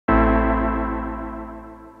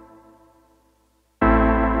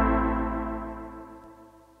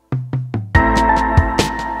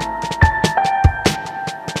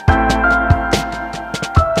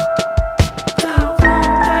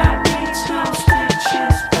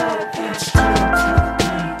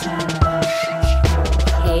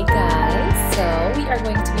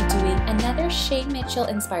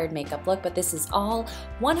inspired makeup look, but this is all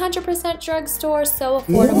 100% drugstore, so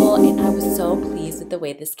affordable, and I was so pleased with the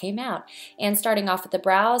way this came out. And starting off with the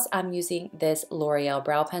brows, I'm using this L'Oreal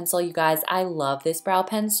brow pencil. You guys, I love this brow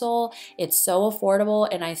pencil. It's so affordable,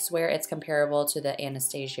 and I swear it's comparable to the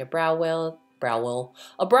Anastasia Brow Wiz.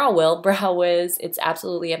 It's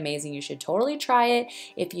absolutely amazing. You should totally try it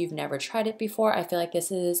if you've never tried it before. I feel like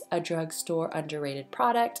this is a drugstore underrated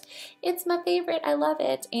product. It's my favorite. I love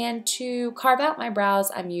it. And to carve out my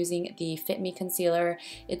brows, I'm using the Fit Me concealer.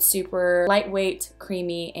 It's super lightweight,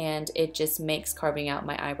 creamy, and it just makes carving out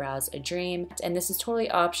my eyebrows a dream. And this is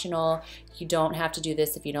totally optional. You don't have to do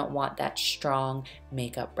this if you don't want that strong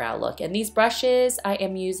makeup brow look. And these brushes I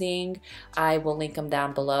am using, I will link them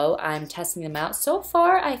down below. I'm testing them out. So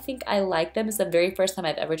far, I think I like them. It's the very first time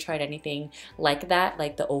I've ever tried anything like that,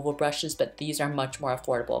 like the oval brushes, but these are much more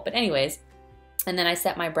affordable. But anyways, and then I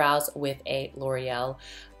set my brows with a L'Oreal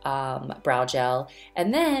brow gel,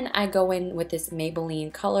 and then I go in with this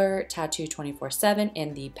Maybelline Color Tattoo 24/7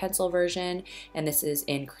 in the pencil version, and this is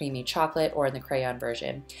in creamy chocolate or in the crayon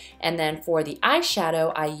version. And then for the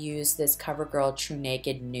eyeshadow, I use this Covergirl True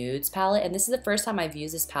Naked Nudes palette, and this is the first time I've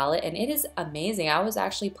used this palette, and it is amazing. I was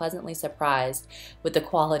actually pleasantly surprised with the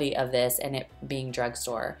quality of this and it being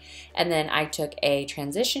drugstore. And then I took a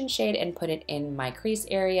transition shade and put it in my crease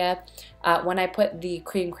area. When I put the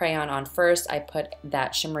cream crayon on first, I put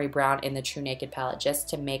that shimmery brown in the True Naked palette just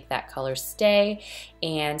to make that color stay.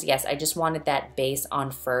 And yes, I just wanted that base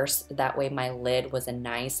on first. That way my lid was a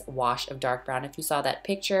nice wash of dark brown. If you saw that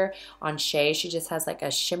picture on Shay, she just has like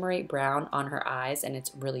a shimmery brown on her eyes, and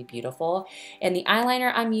it's really beautiful. And the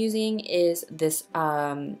eyeliner I'm using is this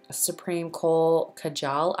Supreme Kohl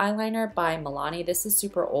Kajal eyeliner by Milani. This is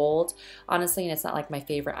super old, honestly, and it's not like my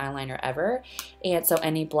favorite eyeliner ever. And so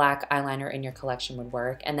any black eyeliner in your collection would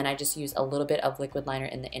work. And then I just use a little bit of liquid liner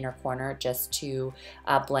in the inner corner just to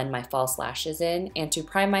blend my false lashes in. And to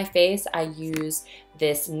prime my face, I use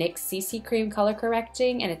this NYX CC Cream Color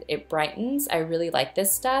Correcting, and it brightens. I really like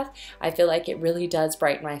this stuff. I feel like it really does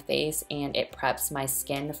brighten my face, and it preps my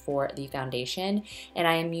skin for the foundation. And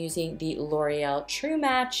I am using the L'Oreal True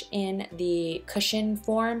Match in the cushion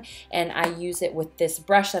form, and I use it with this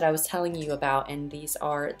brush that I was telling you about, and these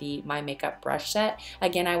are the My Makeup brush set.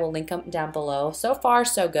 Again, I will link them down below. So far,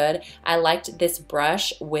 so good. I liked this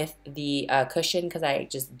brush with the cushion because I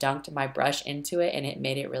just dunked my brush into it, and it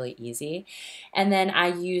made it really easy. And then I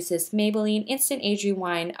use this Maybelline Instant Age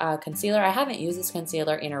Rewind concealer. I haven't used this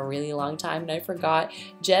concealer in a really long time, and I forgot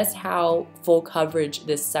just how full coverage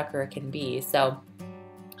this sucker can be. So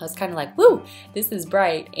I was kind of like, woo, this is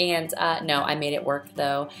bright. And no, I made it work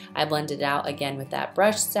though. I blended it out again with that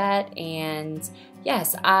brush set, and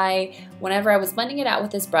yes, whenever I was blending it out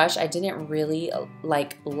with this brush, I didn't really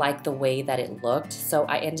like the way that it looked, so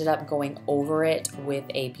I ended up going over it with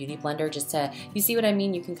a beauty blender just to, you see what I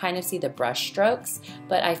mean? You can kind of see the brush strokes,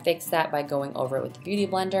 but I fixed that by going over it with the beauty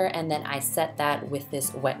blender, and then I set that with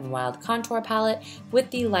this Wet n Wild contour palette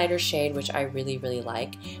with the lighter shade, which I really, really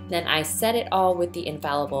like. Then I set it all with the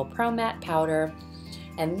Infallible Pro Matte powder.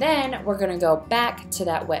 And then we're gonna go back to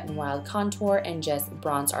that Wet n Wild contour and just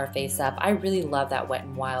bronze our face up. I really love that Wet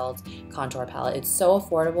n Wild contour palette. It's so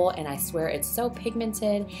affordable, and I swear it's so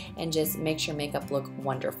pigmented and just makes your makeup look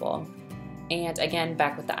wonderful. And again,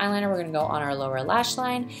 back with the eyeliner, we're gonna go on our lower lash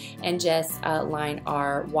line and just line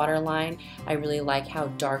our waterline. I really like how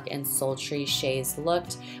dark and sultry Shay's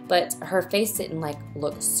looked, but her face didn't like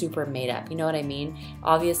look super made up, you know what I mean?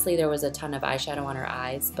 Obviously there was a ton of eyeshadow on her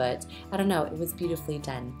eyes, but I don't know, it was beautifully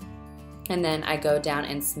done. And then I go down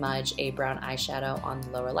and smudge a brown eyeshadow on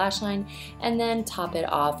the lower lash line, and then top it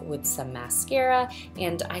off with some mascara.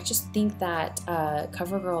 And I just think that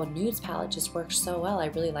CoverGirl Nudes palette just works so well. I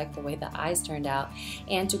really like the way the eyes turned out.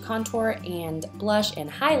 And to contour and blush and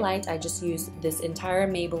highlight, I just used this entire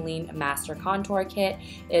Maybelline Master Contour Kit.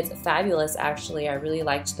 It's fabulous, actually. I really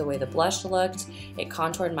liked the way the blush looked. It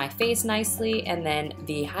contoured my face nicely, and then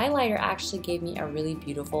the highlighter actually gave me a really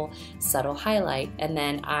beautiful, subtle highlight. And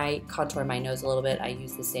then I contoured my nose a little bit. I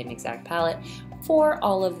use the same exact palette for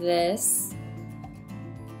all of this.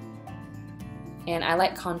 And I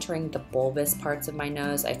like contouring the bulbous parts of my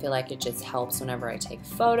nose. I feel like it just helps whenever I take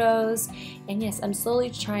photos. And yes, I'm slowly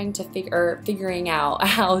trying to figuring out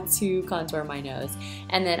how to contour my nose.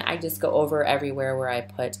 And then I just go over everywhere where I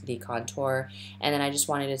put the contour. And then I just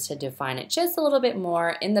wanted to define it just a little bit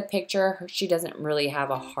more. In the picture, she doesn't really have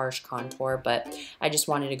a harsh contour, but I just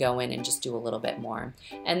wanted to go in and just do a little bit more.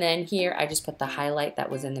 And then here, I just put the highlight that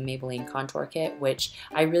was in the Maybelline Contour Kit, which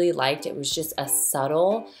I really liked. It was just a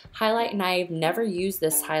subtle highlight, and I've never used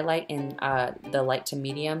this highlight in the light to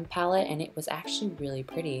medium palette, and it was actually really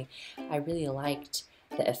pretty. I really liked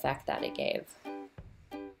the effect that it gave.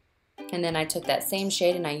 And then I took that same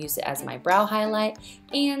shade and I used it as my brow highlight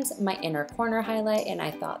and my inner corner highlight, and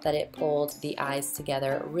I thought that it pulled the eyes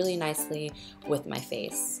together really nicely with my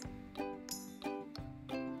face.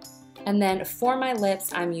 And then for my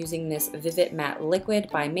lips, I'm using this Vivid Matte Liquid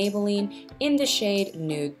by Maybelline in the shade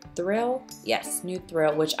Nude Thrill. Yes, Nude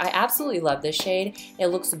Thrill, which I absolutely love this shade. It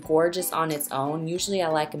looks gorgeous on its own. Usually I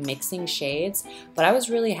like mixing shades, but I was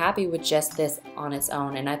really happy with just this on its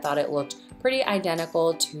own, and I thought it looked pretty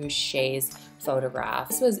identical to Shay's photograph.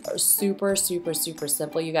 This was super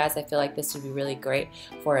simple, you guys. I feel like this would be really great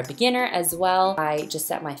for a beginner as well. I just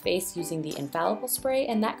set my face using the Infallible spray,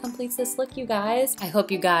 and that completes this look, you guys. I hope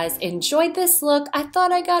you guys enjoyed this look. I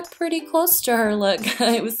thought I got pretty close to her look.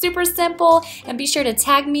 It was super simple, and be sure to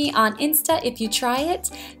tag me on Insta if you try it.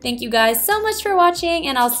 Thank you guys so much for watching,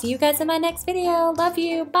 and I'll see you guys in my next video. Love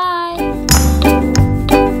you. Bye.